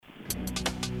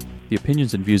The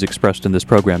opinions and views expressed in this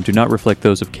program do not reflect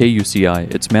those of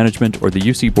KUCI, its management, or the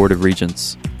UC Board of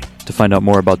Regents. To find out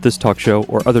more about this talk show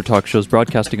or other talk shows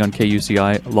broadcasting on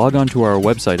KUCI, log on to our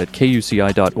website at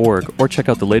kuci.org or check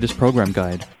out the latest program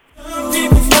guide.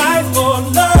 People fight for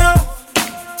love.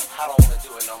 I don't want to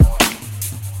do it no more.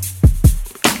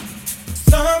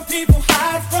 Some people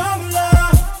hide from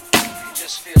love. It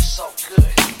just feels so good.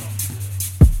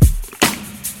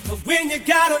 But when you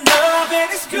gotta love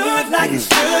and it's good like it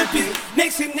should be,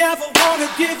 makes you never wanna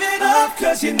give it up,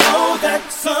 cause you know that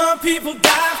some people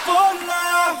die for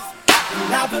love.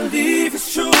 And I believe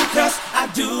it's true, cause I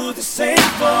do the same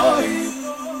for you.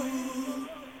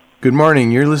 Good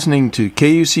morning. You're listening to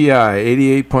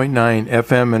KUCI 88.9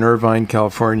 FM in Irvine,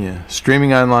 California,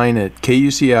 streaming online at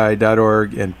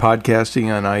kuci.org and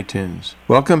podcasting on iTunes.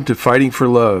 Welcome to Fighting for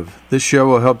Love. This show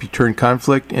will help you turn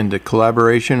conflict into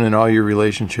collaboration in all your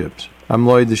relationships. I'm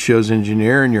Lloyd, the show's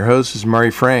engineer, and your host is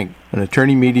Mari Frank, an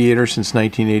attorney mediator since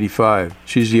 1985.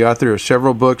 She's the author of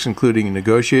several books, including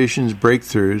Negotiations,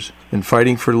 Breakthroughs, and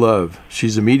Fighting for Love.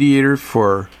 She's a mediator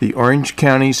for the Orange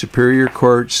County Superior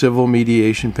Court Civil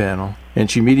Mediation Panel,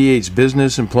 and she mediates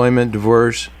business, employment,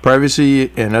 divorce,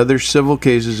 privacy, and other civil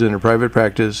cases in her private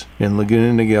practice in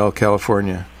Laguna Niguel,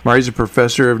 California. Mari's a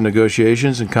professor of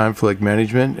negotiations and conflict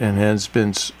management and has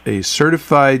been a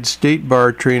certified state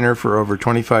bar trainer for over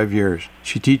 25 years.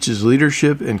 She teaches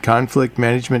leadership and conflict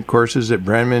management courses at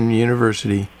Brandman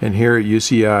University and here at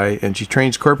UCI, and she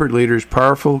trains corporate leaders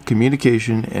powerful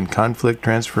communication and conflict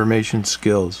transformation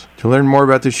skills. To learn more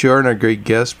about the show and our great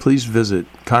guests, please visit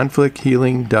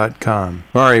conflicthealing.com.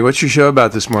 Mari, what's your show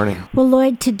about this morning? Well,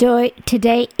 Lloyd,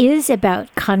 today is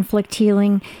about conflict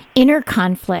healing, inner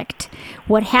conflict.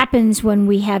 What happens when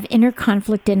we have inner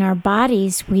conflict in our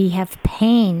bodies? We have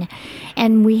pain,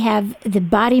 and we have the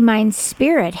body, mind,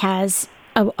 spirit has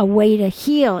a way to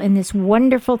heal in this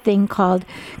wonderful thing called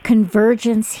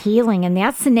Convergence Healing. And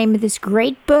that's the name of this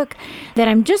great book that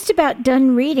I'm just about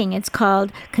done reading. It's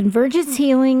called Convergence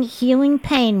Healing, Healing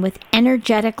Pain with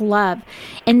Energetic Love.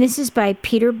 And this is by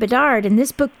Peter Bedard. And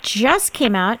this book just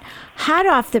came out, hot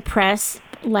off the press,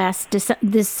 past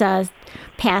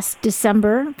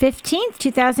December 15th,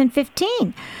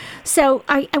 2015. So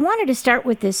I wanted to start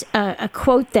with this, a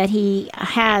quote that he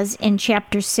has in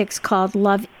chapter 6 called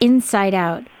Love Inside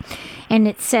Out. And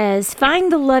it says,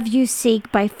 "Find the love you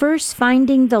seek by first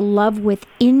finding the love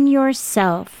within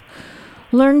yourself.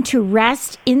 Learn to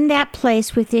rest in that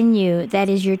place within you that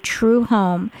is your true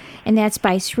home." And that's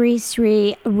by Sri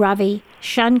Sri Ravi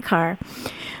Shankar.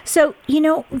 So,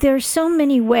 there's so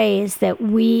many ways that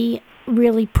we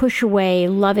really push away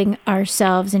loving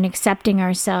ourselves and accepting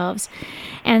ourselves.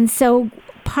 And so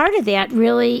part of that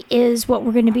really is what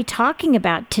we're going to be talking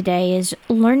about today, is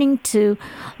learning to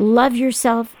love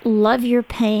yourself, love your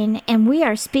pain. And we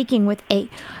are speaking with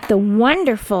the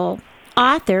wonderful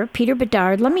author, Peter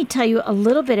Bedard. Let me tell you a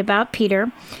little bit about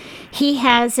Peter. He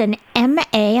has an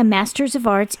MA, a Master's of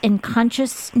Arts in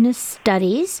Consciousness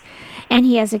Studies, and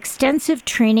he has extensive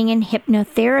training in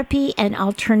hypnotherapy and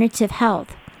alternative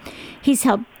health. He's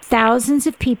helped thousands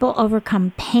of people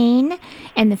overcome pain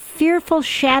and the fearful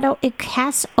shadow it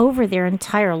casts over their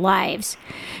entire lives.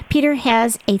 Peter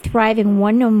has a thriving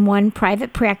one-on-one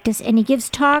private practice, and he gives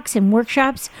talks and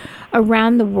workshops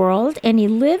around the world, and he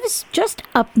lives just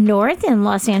up north in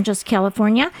Los Angeles,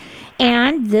 California,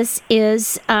 and this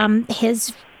is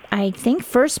his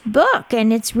first book,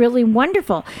 and it's really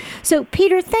wonderful. So,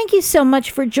 Peter, thank you so much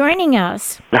for joining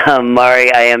us. Mari,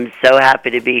 I am so happy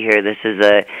to be here. This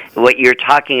is what you're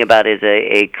talking about is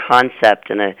a concept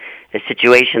and a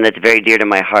situation that's very dear to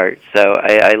my heart. So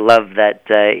I love that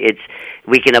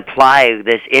we can apply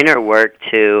this inner work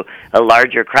to a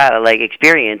larger crowd,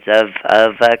 experience of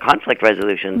conflict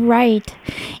resolution. Right.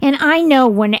 And I know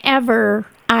whenever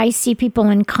I see people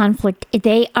in conflict,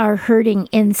 they are hurting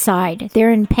inside.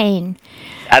 They're in pain.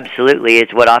 Absolutely.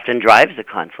 It's what often drives the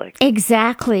conflict.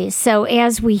 Exactly. So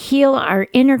as we heal our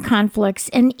inner conflicts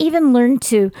and even learn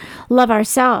to love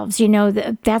ourselves,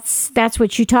 that's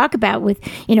what you talk about with,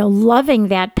 loving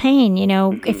that pain,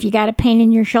 if you got a pain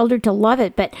in your shoulder, to love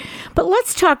it. But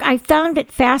let's talk. I found it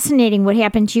fascinating what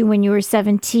happened to you when you were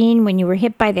 17, when you were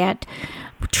hit by that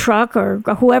truck or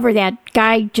whoever, that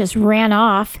guy just ran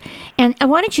off. And I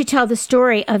wanted you to tell the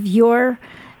story of your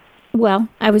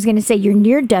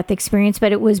near-death experience,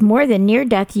 but it was more than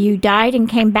near-death. You died and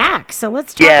came back. So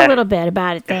let's talk a little bit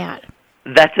about that.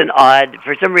 That's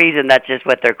for some reason, that's just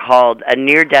what they're called. A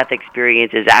near-death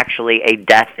experience is actually a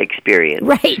death experience.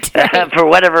 Right. For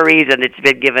whatever reason, it's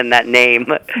been given that name.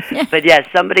 But yes,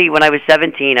 when I was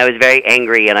 17, I was very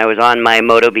angry, and I was on my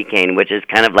Moto Bicane, which is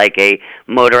kind of like a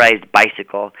motorized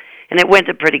bicycle. and it went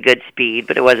at pretty good speed,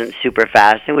 but it wasn't super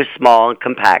fast. It was small and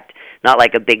compact, not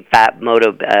like a big fat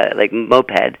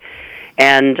moped.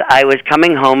 And I was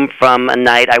coming home from a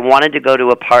night. I wanted to go to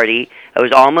a party. I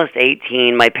was almost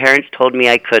 18. My parents told me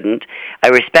I couldn't. I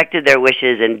respected their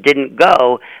wishes and didn't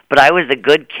go, but I was the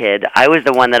good kid. I was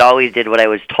the one that always did what I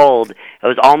was told. I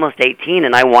was almost 18,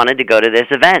 and I wanted to go to this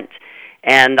event.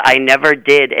 And I never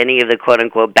did any of the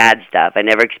quote-unquote bad stuff. I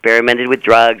never experimented with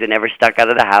drugs. I never stuck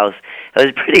out of the house. I was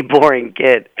a pretty boring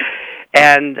kid.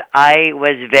 And I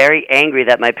was very angry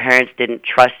that my parents didn't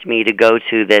trust me to go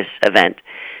to this event.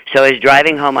 So I was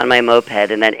driving home on my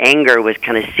moped, and that anger was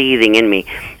kind of seething in me.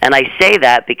 And I say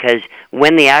that because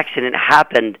when the accident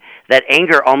happened, that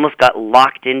anger almost got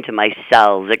locked into my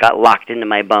cells. It got locked into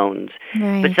my bones.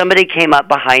 Right. But somebody came up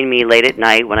behind me late at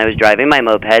night when I was driving my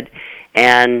moped,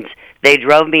 and they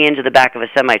drove me into the back of a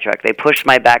semi-truck. They pushed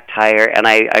my back tire, and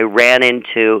I ran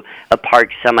into a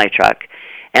parked semi-truck.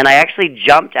 And I actually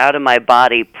jumped out of my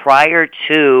body prior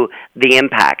to the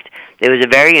impact. It was a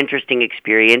very interesting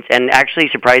experience, and actually,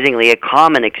 surprisingly, a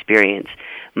common experience.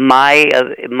 My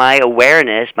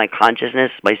awareness, my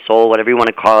consciousness, my soul, whatever you want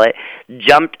to call it,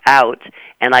 jumped out,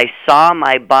 and I saw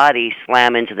my body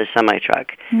slam into the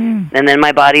semi-truck. And then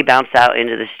my body bounced out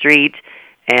into the street,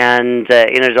 and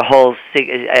there's a whole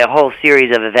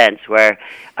series of events where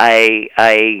I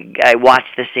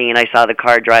watched the scene. I saw the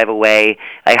car drive away.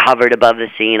 I hovered above the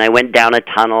scene. I went down a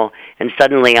tunnel, and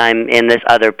suddenly I'm in this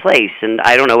other place. And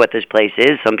I don't know what this place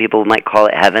is. Some people might call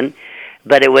it heaven.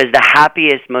 But it was the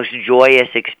happiest, most joyous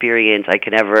experience I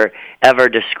can ever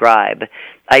describe.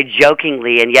 I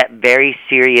jokingly and yet very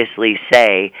seriously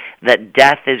say that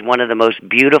death is one of the most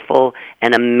beautiful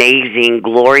and amazing,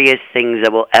 glorious things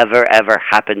that will ever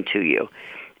happen to you.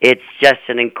 It's just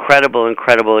an incredible,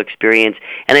 incredible experience,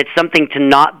 and it's something to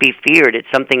not be feared.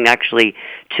 It's something actually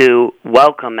to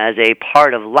welcome as a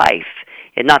part of life.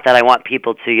 And not that I want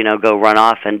people to, go run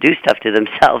off and do stuff to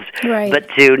themselves, right, but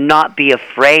to not be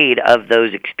afraid of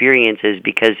those experiences,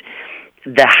 because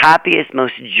the happiest,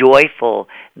 most joyful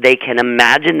they can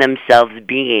imagine themselves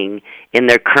being in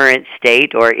their current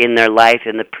state or in their life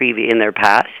in their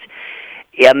past,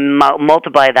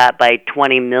 multiply that by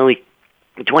 20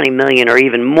 million or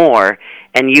even more,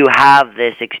 and you have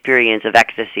this experience of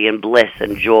ecstasy and bliss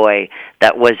and joy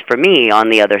that was for me on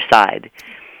the other side.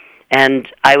 And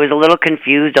I was a little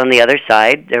confused on the other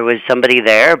side. There was somebody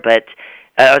there, but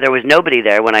there was nobody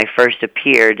there when I first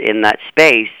appeared in that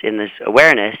space, in this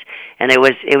awareness, and it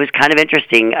was kind of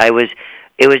interesting. It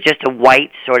was just a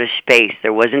white sort of space.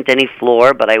 There wasn't any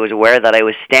floor, but I was aware that I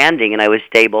was standing and I was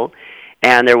stable,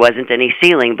 and there wasn't any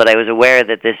ceiling, but I was aware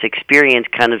that this experience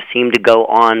kind of seemed to go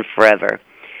on forever.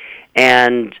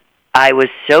 And I was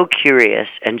so curious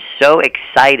and so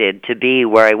excited to be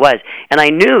where I was. And I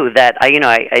knew that,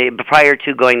 I prior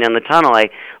to going down the tunnel, I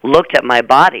looked at my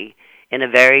body in a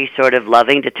very sort of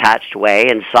loving, detached way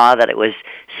and saw that it was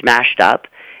smashed up.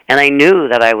 And I knew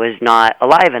that I was not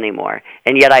alive anymore.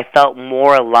 And yet I felt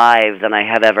more alive than I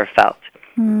have ever felt.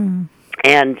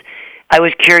 And I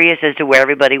was curious as to where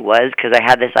everybody was, because I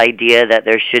had this idea that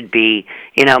there should be,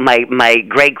 my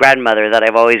great-grandmother that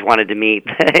I've always wanted to meet,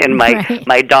 and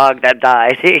my dog that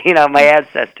died, my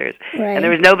ancestors. Right. And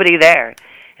there was nobody there.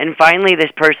 And finally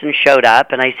this person showed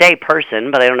up, and I say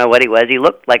person, but I don't know what he was. He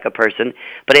looked like a person,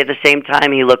 but at the same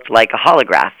time he looked like a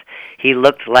holograph. He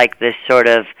looked like this sort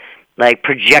of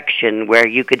projection where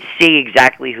you could see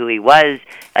exactly who he was.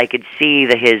 I could see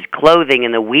his clothing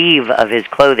and the weave of his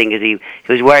clothing, because he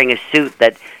was wearing a suit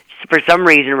that for some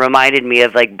reason reminded me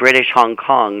of British Hong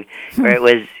Kong, where it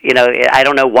was, I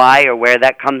don't know why or where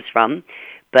that comes from,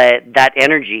 but that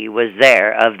energy was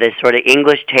there of this sort of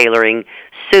English tailoring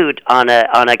suit on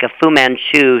a Fu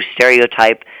Manchu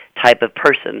stereotype type of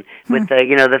person with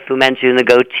the Fu Manchu and the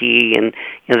goatee and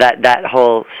that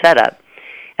whole setup.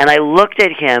 And I looked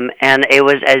at him, and it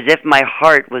was as if my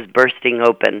heart was bursting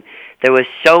open. There was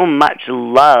so much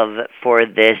love for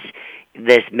this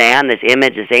man, this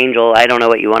image, this angel, I don't know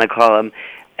what you want to call him.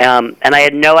 And I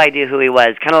had no idea who he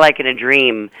was, kind of like in a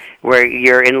dream where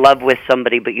you're in love with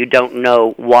somebody, but you don't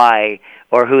know why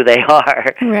or who they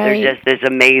are. Right. There's just this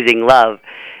amazing love.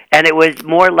 And it was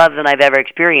more love than I've ever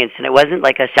experienced. And it wasn't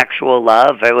like a sexual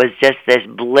love. It was just this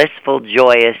blissful,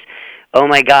 joyous, oh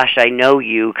my gosh, I know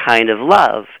you kind of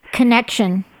love.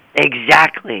 Connection.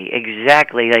 Exactly,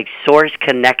 like source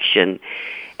connection.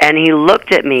 And he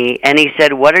looked at me and he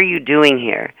said, "What are you doing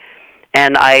here?"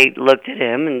 And I looked at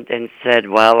him and said,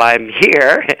 "Well, I'm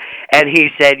here." And he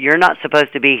said, "You're not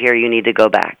supposed to be here, you need to go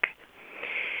back."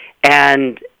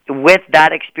 And with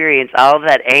that experience, all of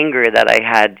that anger that I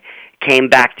had came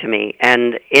back to me.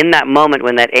 And in that moment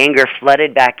when that anger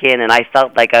flooded back in and I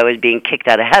felt like I was being kicked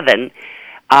out of heaven,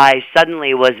 I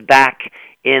suddenly was back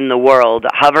in the world,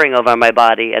 hovering over my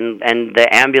body, and the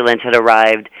ambulance had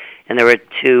arrived, and there were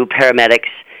 2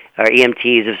 paramedics or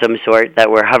EMTs of some sort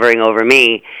that were hovering over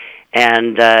me.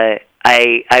 And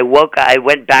I woke. I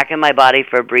went back in my body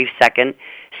for a brief second,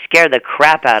 scared the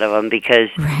crap out of them because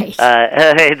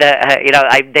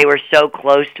they were so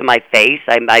close to my face.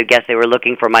 I guess they were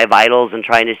looking for my vitals and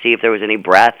trying to see if there was any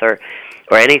breath or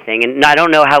anything. And I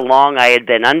don't know how long I had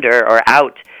been under or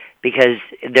out, because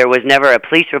there was never a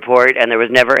police report and there was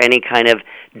never any kind of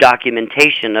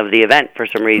documentation of the event for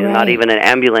some reason, not even an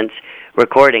ambulance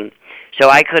recording. So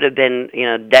I could have been,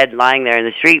 dead lying there in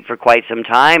the street for quite some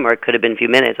time, or it could have been a few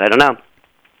minutes. I don't know.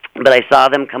 But I saw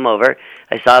them come over.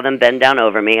 I saw them bend down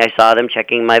over me. I saw them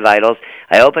checking my vitals.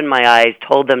 I opened my eyes,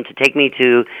 told them to take me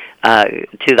to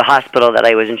the hospital that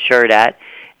I was insured at,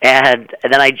 and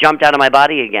then I jumped out of my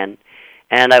body again.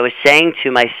 And I was saying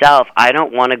to myself, I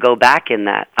don't want to go back in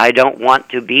that. I don't want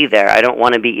to be there. I don't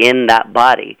want to be in that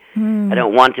body. I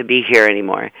don't want to be here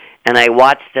anymore. And I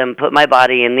watched them put my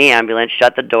body in the ambulance,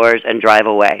 shut the doors, and drive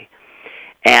away.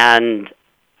 And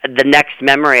the next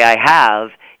memory I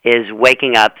have is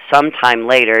waking up sometime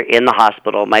later in the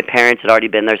hospital. My parents had already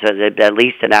been there, so at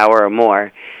least an hour or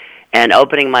more, and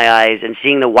opening my eyes and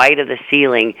seeing the white of the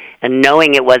ceiling and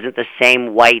knowing it wasn't the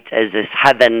same white as this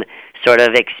heaven sort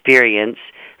of experience,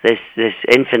 this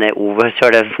infinite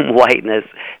sort of whiteness,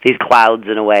 these clouds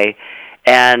in a way.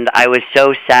 And I was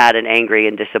so sad and angry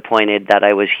and disappointed that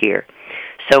I was here.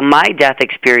 So my death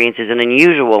experience is an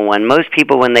unusual one. Most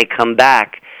people, when they come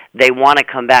back, they want to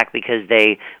come back because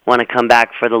they want to come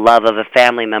back for the love of a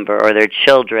family member or their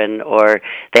children, or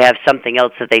they have something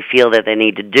else that they feel that they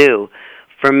need to do.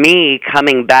 For me,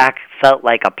 coming back felt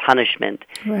like a punishment.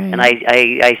 Right. And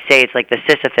I say it's like the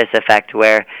Sisyphus effect,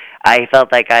 where I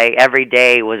felt like every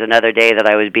day was another day that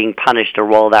I was being punished to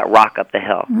roll that rock up the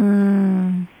hill.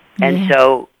 And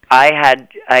so I had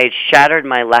shattered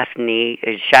my left knee,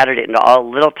 shattered it into all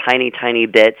little tiny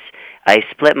bits. I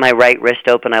split my right wrist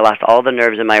open. I lost all the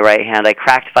nerves in my right hand. I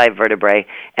cracked 5 vertebrae,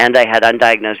 and I had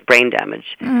undiagnosed brain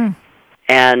damage.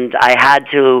 And I had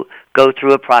to go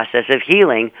through a process of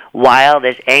healing while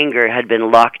this anger had been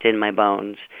locked in my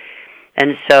bones.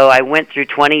 And so I went through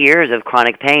 20 years of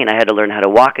chronic pain. I had to learn how to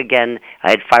walk again.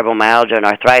 I had fibromyalgia and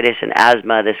arthritis and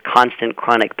asthma, this constant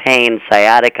chronic pain,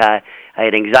 sciatica. I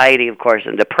had anxiety, of course,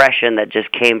 and depression that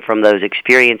just came from those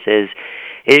experiences.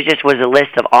 It just was a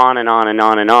list of on and on and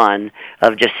on and on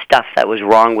of just stuff that was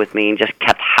wrong with me and just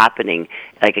kept happening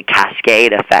like a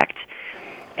cascade effect.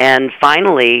 And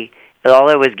finally, all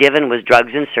I was given was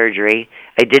drugs and surgery.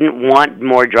 I didn't want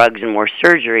more drugs and more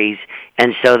surgeries,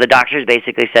 and so the doctors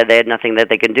basically said they had nothing that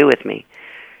they could do with me.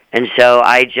 And so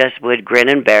I just would grin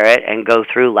and bear it and go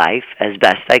through life as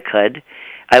best I could.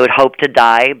 I would hope to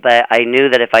die, but I knew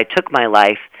that if I took my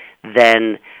life,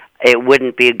 then it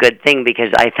wouldn't be a good thing,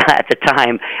 because I thought at the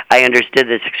time I understood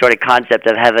this sort of concept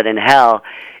of heaven and hell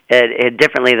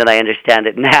differently than I understand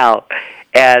it now.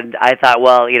 And I thought,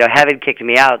 well, heaven kicked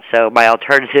me out, so my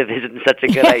alternative isn't such a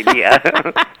good idea.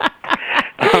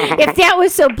 If that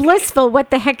was so blissful, what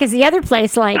the heck is the other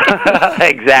place like?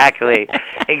 Exactly.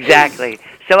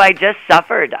 So I just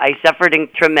suffered. I suffered in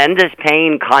tremendous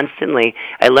pain constantly.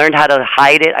 I learned how to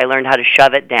hide it. I learned how to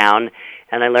shove it down,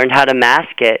 and I learned how to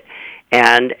mask it.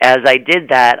 And as I did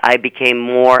that, I became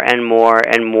more and more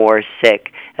and more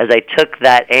sick. As I took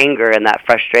that anger and that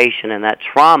frustration and that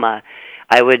trauma,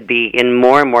 I would be in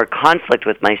more and more conflict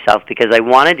with myself because I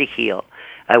wanted to heal.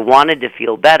 I wanted to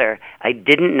feel better. I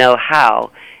didn't know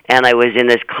how, and I was in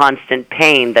this constant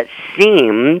pain that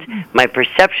seemed, my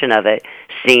perception of it,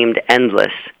 seemed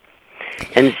endless.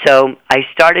 And so I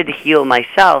started to heal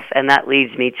myself, and that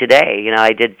leads me today.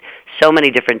 I did so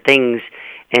many different things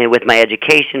with my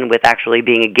education, with actually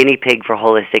being a guinea pig for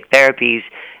holistic therapies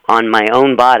on my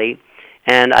own body,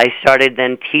 and I started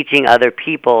then teaching other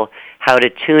people how to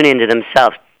tune into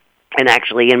themselves and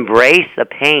actually embrace the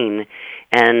pain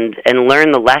and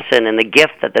learn the lesson and the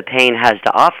gift that the pain has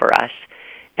to offer us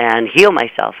and heal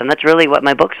myself. And that's really what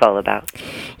my book's all about.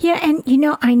 Yeah, and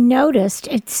I noticed,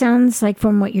 it sounds like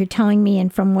from what you're telling me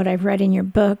and from what I've read in your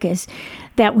book, is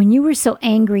that when you were so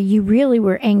angry, you really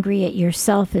were angry at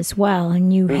yourself as well,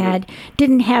 and you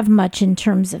didn't have much in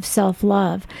terms of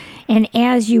self-love. And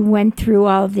as you went through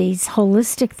all these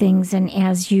holistic things and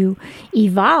as you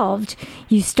evolved,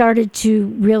 you started to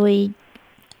really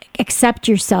accept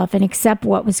yourself and accept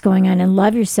what was going on and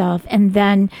love yourself, and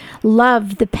then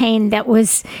love the pain that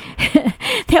was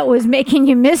that was making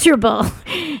you miserable.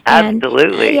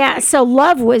 Absolutely. Yeah, so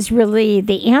love was really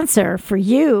the answer for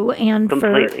you and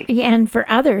for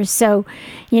others. So,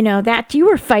 that you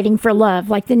were fighting for love,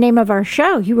 like the name of our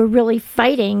show. You were really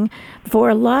fighting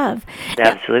for love.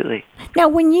 Absolutely. Now,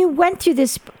 when you went through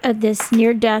this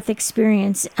near-death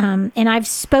experience, and I've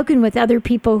spoken with other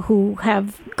people who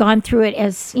have gone through it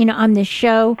as, on this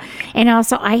show, and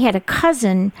also I had a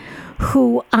cousin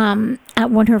who,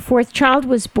 when her fourth child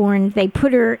was born, they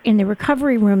put her in the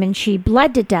recovery room and she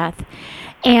bled to death.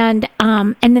 And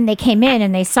then they came in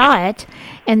and they saw it,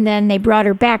 and then they brought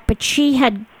her back. But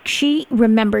she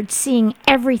remembered seeing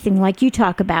everything like you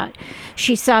talk about.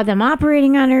 She saw them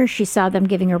operating on her. She saw them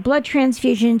giving her blood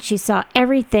transfusion. She saw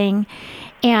everything.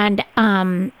 And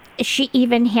she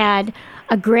even had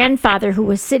a grandfather who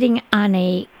was sitting on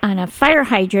a fire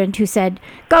hydrant who said,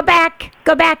 go back,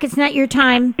 it's not your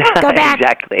time, go back.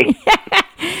 Exactly.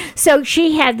 So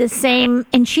she had the same,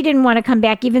 and she didn't want to come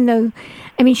back, even though,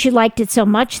 she liked it so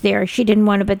much there. She didn't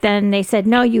want to, but then they said,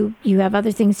 no, you have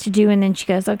other things to do. And then she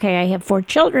goes, okay, I have 4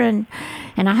 children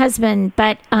and a husband.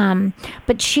 But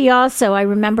she also, I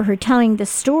remember her telling the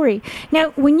story.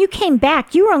 Now, when you came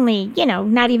back, you were only,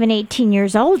 not even 18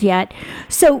 years old yet.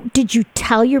 So did you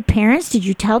tell your parents? Did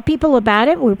you tell people about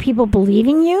it? Were people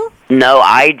believing you? No,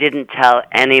 I didn't tell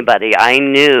anybody. I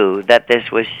knew that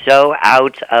this was so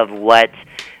out of what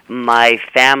my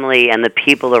family and the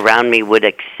people around me would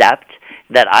accept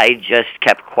that I just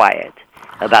kept quiet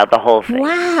about the whole thing.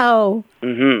 Wow.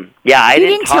 Yeah, I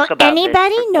didn't tell talk about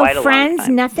anybody? This for No quite a friends? long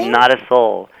time. Nothing? Not a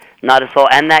soul. Not a soul.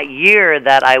 And that year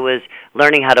that I was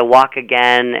learning how to walk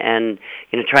again and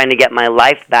trying to get my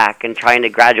life back and trying to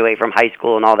graduate from high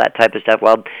school and all that type of stuff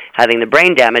while having the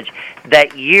brain damage,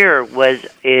 that year was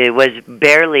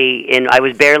barely I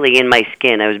was barely in my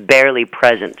skin. I was barely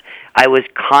present. I was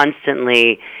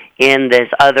constantly in this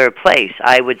other place.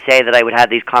 I would say that I would have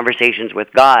these conversations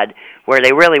with God where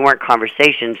they really weren't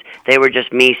conversations. They were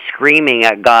just me screaming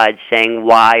at God saying,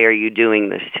 why are you doing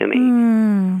this to me?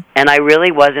 And I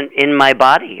really wasn't in my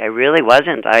body. I really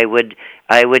wasn't. I would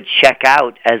check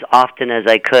out as often as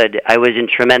I could. I was in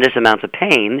tremendous amounts of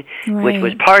pain, which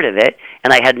was part of it,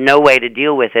 and I had no way to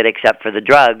deal with it except for the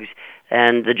drugs.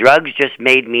 And the drugs just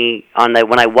made me,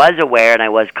 when I was aware and I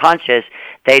was conscious,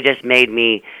 they just made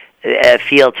me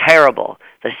feel terrible,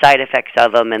 the side effects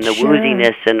of them and the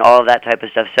wooziness and all of that type of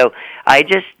stuff. So I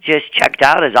just checked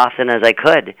out as often as I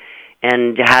could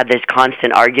and had this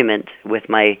constant argument with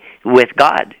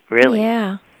God, really.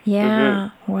 Yeah.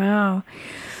 Wow.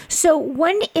 So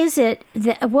when is it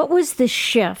what was the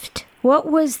shift? What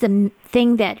was the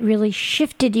thing that really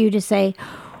shifted you to say,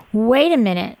 wait a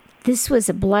minute, this was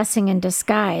a blessing in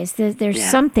disguise. There's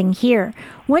something here.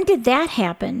 When did that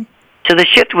happen? So the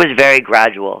shift was very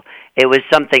gradual. It was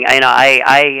something, I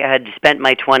had spent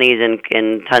my 20s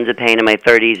in tons of pain and my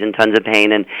 30s in tons of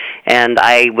pain, and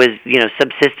I was,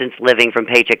 subsistence living from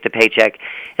paycheck to paycheck.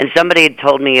 And somebody had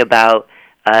told me about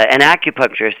an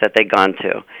acupuncturist that they'd gone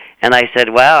to. And I said,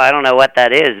 well, I don't know what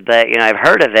that is, but, I've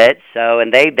heard of it,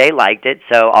 and they liked it,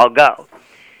 so I'll go.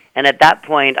 And at that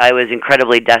point, I was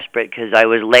incredibly desperate because I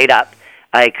was laid up.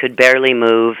 I could barely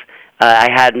move.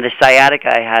 I had the sciatica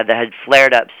I had that had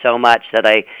flared up so much that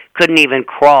I couldn't even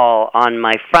crawl on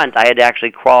my front. I had to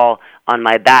actually crawl on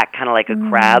my back, kind of like a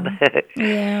crab.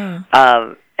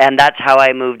 And that's how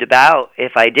I moved about,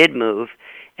 if I did move.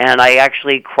 And I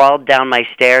actually crawled down my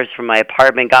stairs from my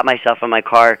apartment, got myself in my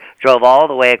car, drove all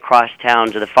the way across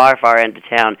town to the far, far end of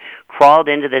town, crawled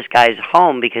into this guy's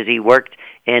home because he worked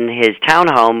in his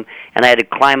townhome, and I had to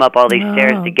climb up all these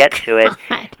stairs to get to it.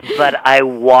 But I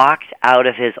walked out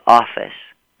of his office,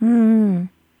 and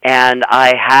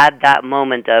I had that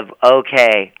moment of,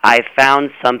 okay, I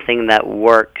found something that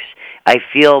works. I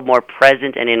feel more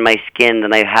present and in my skin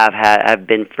than I have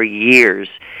been for years.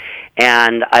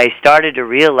 And I started to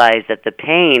realize that the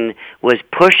pain was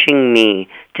pushing me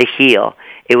to heal.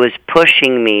 It was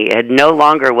pushing me. It no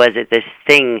longer was it this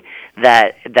thing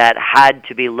that had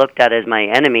to be looked at as my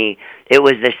enemy. It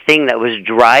was this thing that was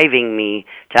driving me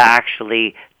to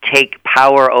actually take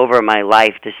power over my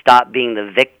life, to stop being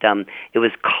the victim. It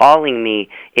was calling me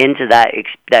into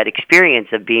that experience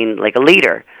of being like a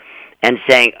leader and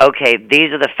saying, okay,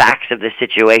 these are the facts of the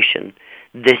situation.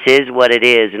 This is what it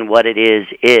is, and what it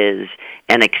is,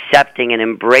 and accepting and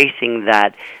embracing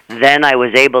that. Then I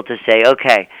was able to say,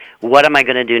 okay, what am I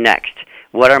going to do next?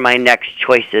 What are my next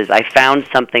choices? I found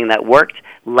something that worked.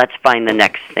 Let's find the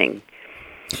next thing.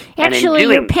 Actually,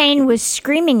 your pain was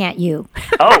screaming at you.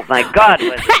 Oh, my God.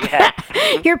 Was it?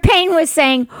 Yeah. Your pain was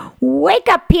saying, wake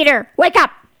up, Peter, wake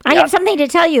up. I have something to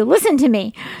tell you. Listen to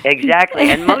me. Exactly.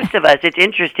 And most of us, it's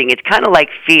interesting. It's kind of like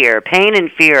fear. Pain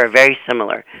and fear are very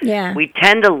similar. Yeah. We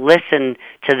tend to listen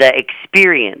to the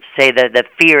experience, say the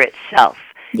fear itself,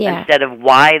 instead of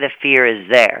why the fear is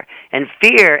there. And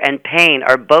fear and pain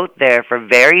are both there for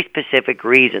very specific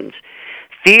reasons.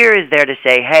 Fear is there to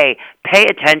say, hey, pay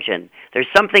attention. There's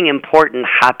something important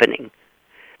happening.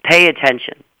 Pay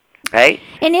attention. Right?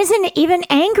 And isn't even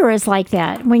anger is like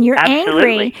that? When you're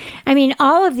angry, I mean,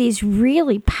 all of these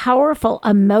really powerful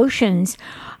emotions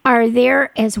are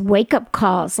there as wake-up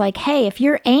calls. Like, hey, if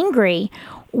you're angry,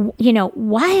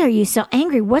 why are you so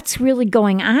angry? What's really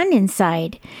going on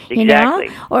inside? Exactly.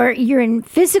 Or you're in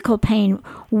physical pain.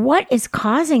 What is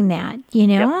causing that?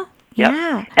 Yep.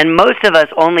 Yeah. And most of us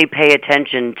only pay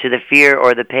attention to the fear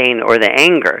or the pain or the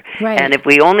anger. Right. And if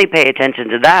we only pay attention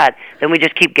to that, then we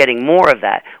just keep getting more of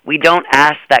that. We don't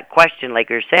ask that question, like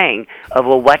you're saying, of,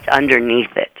 well, what's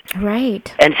underneath it?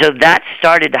 Right. And so that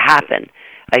started to happen.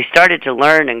 I started to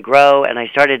learn and grow, and I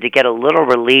started to get a little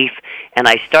relief, and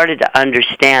I started to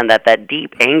understand that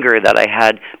deep anger that I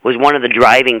had was one of the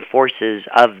driving forces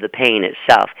of the pain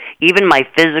itself. Even my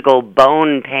physical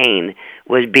bone pain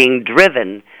was being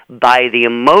driven by the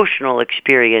emotional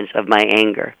experience of my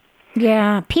anger.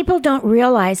 Yeah, people don't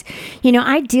realize,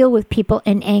 I deal with people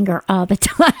in anger all the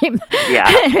time. Yeah.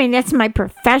 I mean, that's my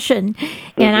profession.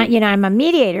 And I'm a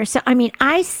mediator. So,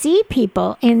 I see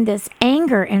people in this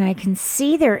anger and I can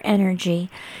see their energy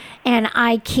and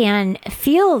I can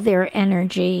feel their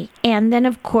energy. And then,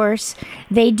 of course,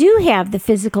 they do have the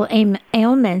physical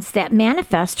ailments that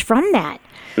manifest from that.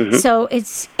 Mm-hmm. So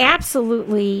it's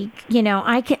absolutely,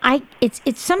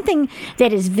 it's something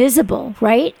that is visible,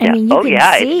 right? Yeah. I mean, you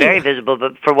can see. It's very visible,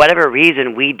 but for whatever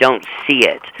reason, we don't see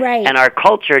it. Right. And our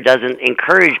culture doesn't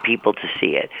encourage people to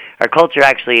see it. Our culture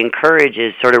actually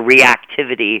encourages sort of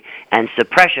reactivity and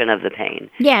suppression of the pain.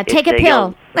 Yeah, take a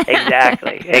pill.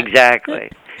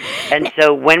 Exactly. And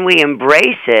so when we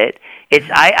embrace it,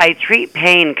 I treat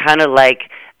pain kind of like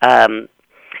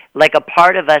a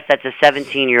part of us that's a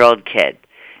 17-year-old kid.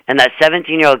 And that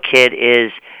 17-year-old kid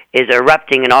is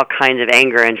erupting in all kinds of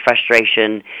anger and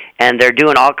frustration, and they're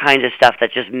doing all kinds of stuff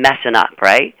that's just messing up,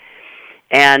 right?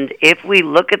 And if we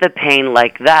look at the pain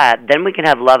like that, then we can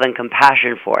have love and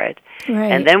compassion for it. Right.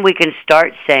 And then we can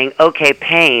start saying, okay,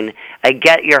 pain, I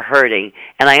get you're hurting,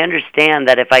 and I understand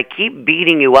that if I keep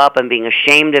beating you up and being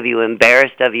ashamed of you,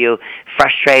 embarrassed of you,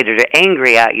 frustrated or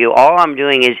angry at you, all I'm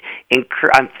doing is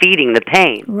I'm feeding the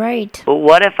pain. Right. But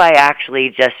what if I actually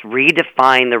just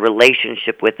redefine the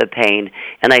relationship with the pain,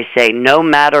 and I say, no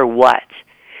matter what,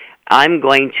 I'm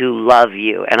going to love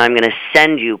you, and I'm going to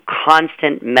send you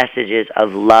constant messages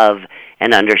of love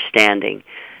and understanding.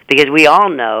 Because we all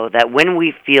know that when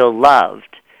we feel loved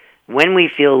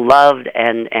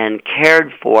and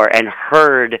cared for and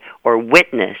heard or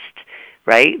witnessed,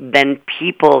 right, then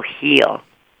people heal.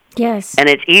 Yes. And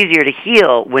it's easier to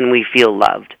heal when we feel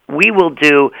loved. We will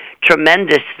do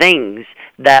tremendous things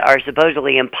that are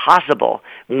supposedly impossible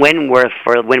when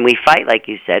we fight, like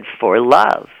you said, for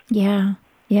love. Yeah.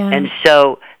 Yeah. And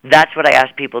so that's what I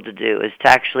ask people to do, is to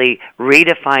actually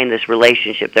redefine this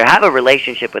relationship. They have a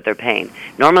relationship with their pain.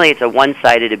 Normally it's a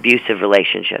one-sided abusive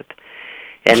relationship.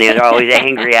 And they're always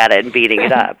angry at it and beating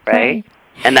it up, right?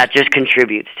 And that just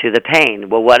contributes to the pain.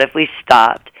 Well, what if we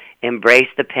stopped,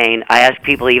 embraced the pain? I ask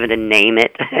people even to name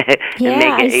it. Yeah,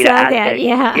 make it, I saw that,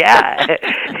 yeah. Yeah.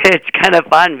 It's kind of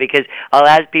fun because I'll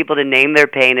ask people to name their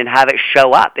pain and have it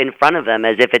show up in front of them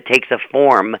as if it takes a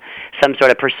form, some sort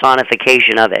of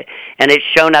personification of it. And it's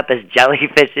shown up as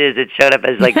jellyfishes. It's shown up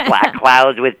as like black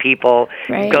clouds with people,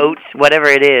 goats, whatever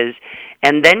it is.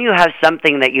 And then you have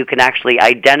something that you can actually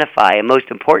identify, and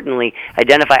most importantly,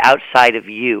 identify outside of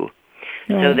you.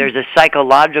 Right. So there's a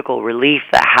psychological relief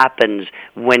that happens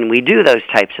when we do those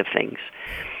types of things.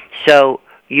 So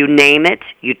you name it,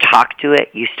 you talk to it,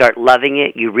 you start loving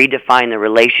it, you redefine the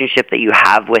relationship that you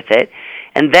have with it,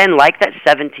 and then like that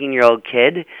 17-year-old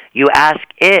kid, you ask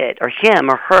it or him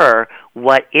or her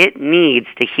what it needs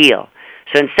to heal.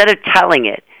 So instead of telling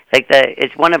it,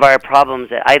 it's one of our problems.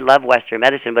 I love Western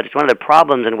medicine, but it's one of the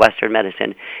problems in Western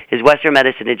medicine is Western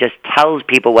medicine, it just tells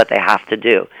people what they have to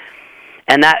do.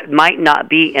 And that might not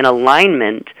be in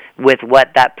alignment with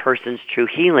what that person's true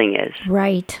healing is.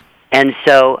 Right. And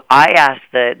so I ask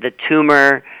the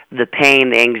tumor, the pain,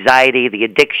 the anxiety, the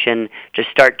addiction to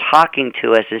start talking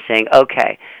to us and saying,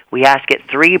 okay, we ask it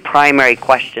 3 primary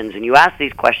questions, and you ask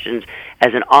these questions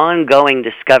as an ongoing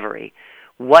discovery.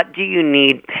 What do you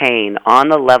need, pain, on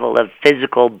the level of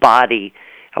physical body?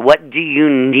 What do you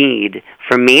need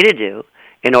for me to do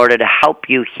in order to help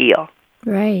you heal?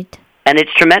 Right. And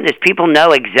it's tremendous. People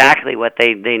know exactly what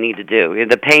they need to do.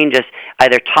 The pain just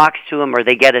either talks to them or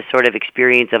they get a sort of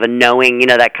experience of a knowing,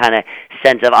 that kind of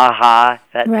sense of aha,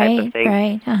 that type of thing.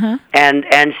 Right, uh-huh.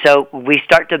 And so we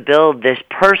start to build this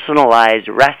personalized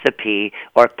recipe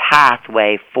or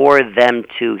pathway for them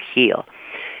to heal.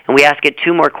 And we ask it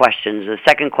two more questions. The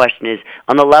second question is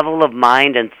on the level of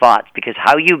mind and thoughts, because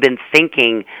how you've been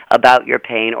thinking about your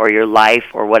pain or your life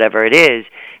or whatever it is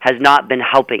has not been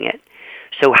helping it.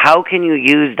 So how can you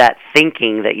use that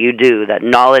thinking that you do, that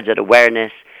knowledge, that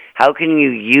awareness, how can you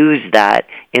use that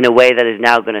in a way that is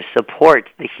now going to support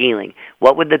the healing?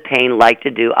 What would the pain like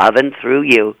to do of and through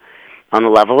you on the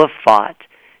level of thought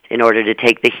in order to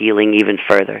take the healing even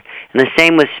further? And the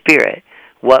same with spirit.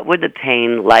 What would the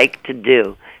pain like to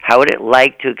do? How would it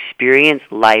like to experience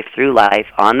life through life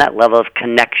on that level of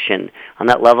connection, on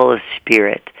that level of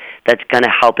spirit that's going to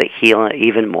help it heal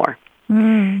even more?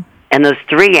 Mm. And those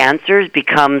three answers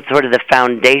become sort of the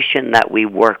foundation that we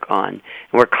work on. And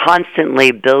we're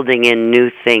constantly building in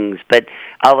new things. But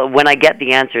when I get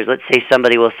the answers, let's say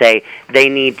somebody will say they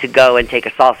need to go and take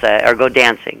a salsa or go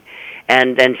dancing.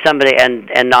 And somebody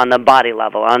and on the body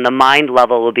level, on the mind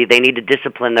level will be they need to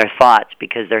discipline their thoughts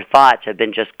because their thoughts have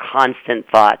been just constant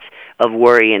thoughts of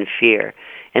worry and fear.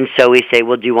 And so we say,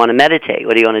 well, do you want to meditate?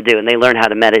 What do you want to do? And they learn how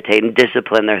to meditate and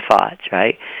discipline their thoughts,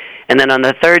 right? And then on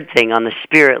the third thing, on the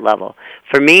spirit level,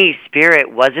 for me, spirit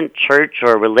wasn't church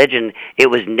or religion, it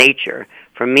was nature.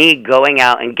 For me, going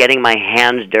out and getting my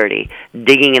hands dirty,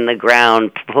 digging in the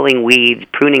ground, pulling weeds,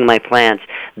 pruning my plants,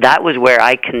 that was where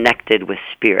I connected with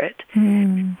spirit.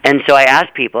 Mm. And so I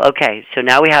asked people, okay, so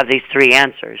now we have these three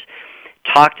answers.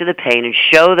 Talk to the pain and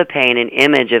show the pain an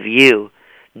image of you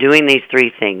doing these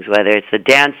three things, whether it's the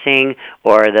dancing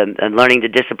or the learning to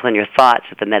discipline your thoughts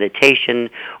with the meditation,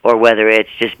 or whether it's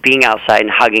just being outside and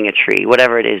hugging a tree,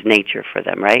 whatever it is, nature for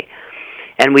them, right?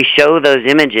 And we show those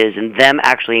images and them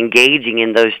actually engaging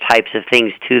in those types of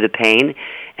things to the pain.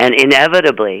 And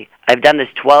inevitably, I've done this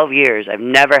 12 years, I've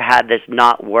never had this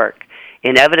not work.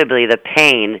 Inevitably, the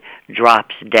pain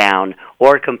drops down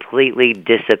or completely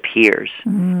disappears.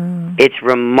 Mm. It's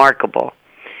remarkable.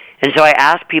 And so I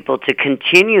ask people to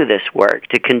continue this work,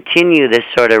 to continue this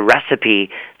sort of recipe,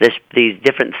 these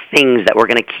different things that we're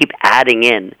going to keep adding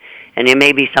in. And it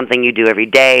may be something you do every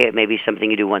day. It may be something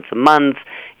you do once a month.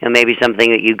 It may be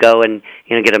something that you go and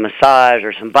get a massage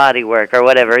or some body work or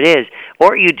whatever it is.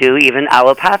 Or you do even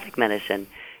allopathic medicine.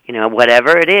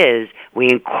 Whatever it is, we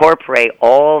incorporate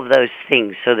all of those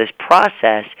things. So this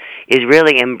process is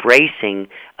really embracing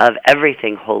of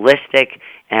everything holistic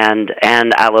and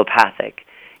allopathic.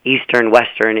 Eastern,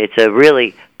 Western, it's a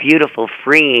really beautiful,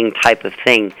 freeing type of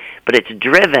thing, but it's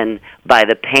driven by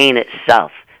the pain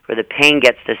itself, where the pain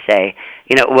gets to say,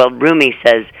 Rumi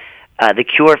says, the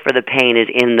cure for the pain is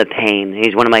in the pain.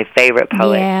 He's one of my favorite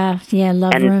poets. Yeah,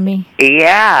 love Rumi.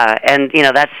 Yeah, and,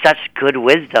 that's such good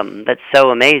wisdom. That's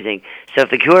so amazing. So if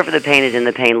the cure for the pain is in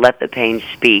the pain, let the pain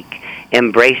speak,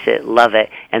 embrace it, love it,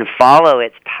 and follow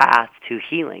its path to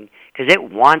healing, because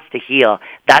it wants to heal.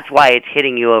 That's why it's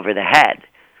hitting you over the head.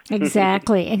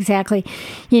 Exactly. I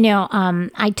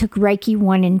took Reiki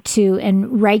 1 and 2, and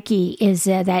Reiki is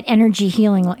that energy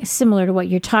healing, similar to what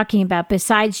you're talking about.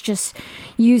 Besides just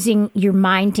using your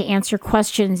mind to answer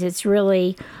questions, it's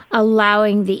really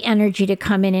allowing the energy to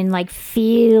come in and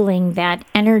feeling that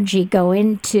energy go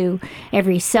into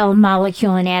every cell,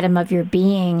 molecule, and atom of your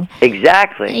being.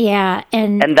 Exactly. Yeah.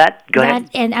 And go ahead.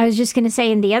 And I was just going to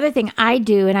say, and the other thing I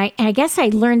do, and I guess I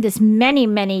learned this many,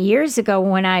 many years ago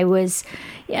when I was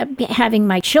having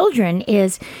my children,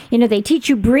 is, they teach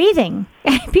you breathing.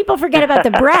 People forget about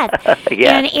the breath.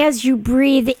 Yeah. And as you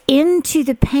breathe into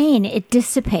the pain, it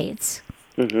dissipates.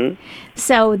 Mm-hmm.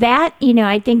 So that,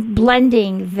 I think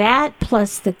blending that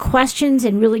plus the questions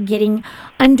and really getting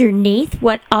underneath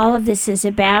what all of this is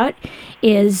about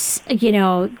is,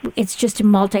 it's just a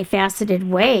multifaceted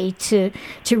way to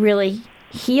really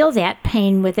heal that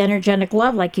pain with energetic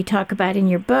love, like you talk about in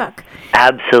your book.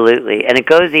 Absolutely. And it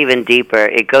goes even deeper.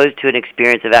 It goes to an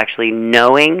experience of actually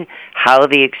knowing how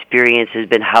the experience has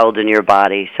been held in your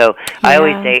body. So I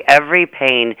always say every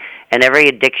pain and every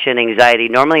addiction, anxiety,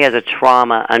 normally has a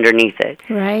trauma underneath it.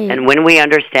 Right. And when we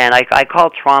understand, I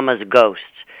call traumas ghosts.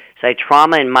 So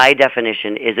trauma, in my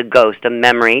definition, is a ghost, a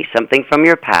memory, something from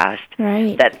your past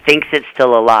that thinks it's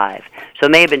still alive. So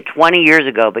it may have been 20 years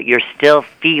ago, but you're still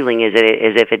feeling as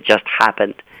if it just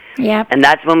happened. Yep. And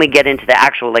that's when we get into the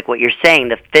actual, like what you're saying,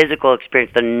 the physical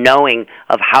experience, the knowing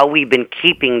of how we've been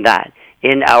keeping that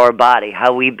in our body,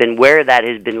 where that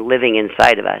has been living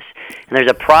inside of us. And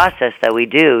there's a process that we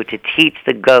do to teach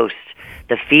the ghosts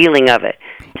the feeling of it,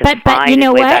 to but find you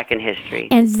know its way what? back in history.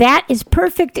 And that is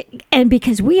perfect. And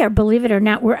because we are, believe it or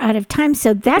not, we're out of time.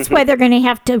 So that's why they're going to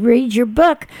have to read your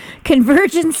book,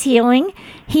 Convergence Healing,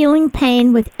 Healing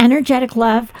Pain with Energetic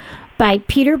Love by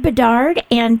Peter Bedard.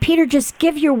 And Peter, just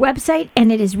give your website, and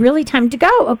it is really time to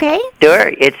go, okay?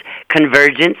 Sure. It's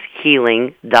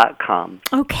convergencehealing.com.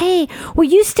 Okay. Well,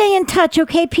 you stay in touch,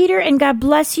 okay, Peter? And God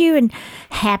bless you, and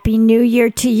Happy New Year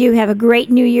to you. Have a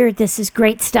great New Year. This is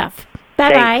great stuff.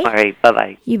 Bye-bye. All right.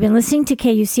 Bye-bye. You've been listening to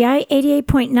KUCI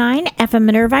 88.9 FM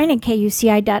in Irvine and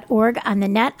KUCI.org on the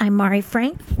net. I'm Mari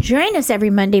Frank. Join us every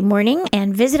Monday morning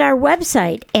and visit our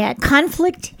website at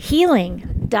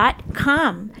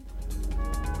conflicthealing.com.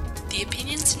 The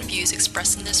opinions and views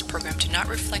expressed in this program do not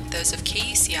reflect those of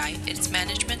KUCI, its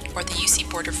management, or the UC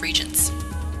Board of Regents.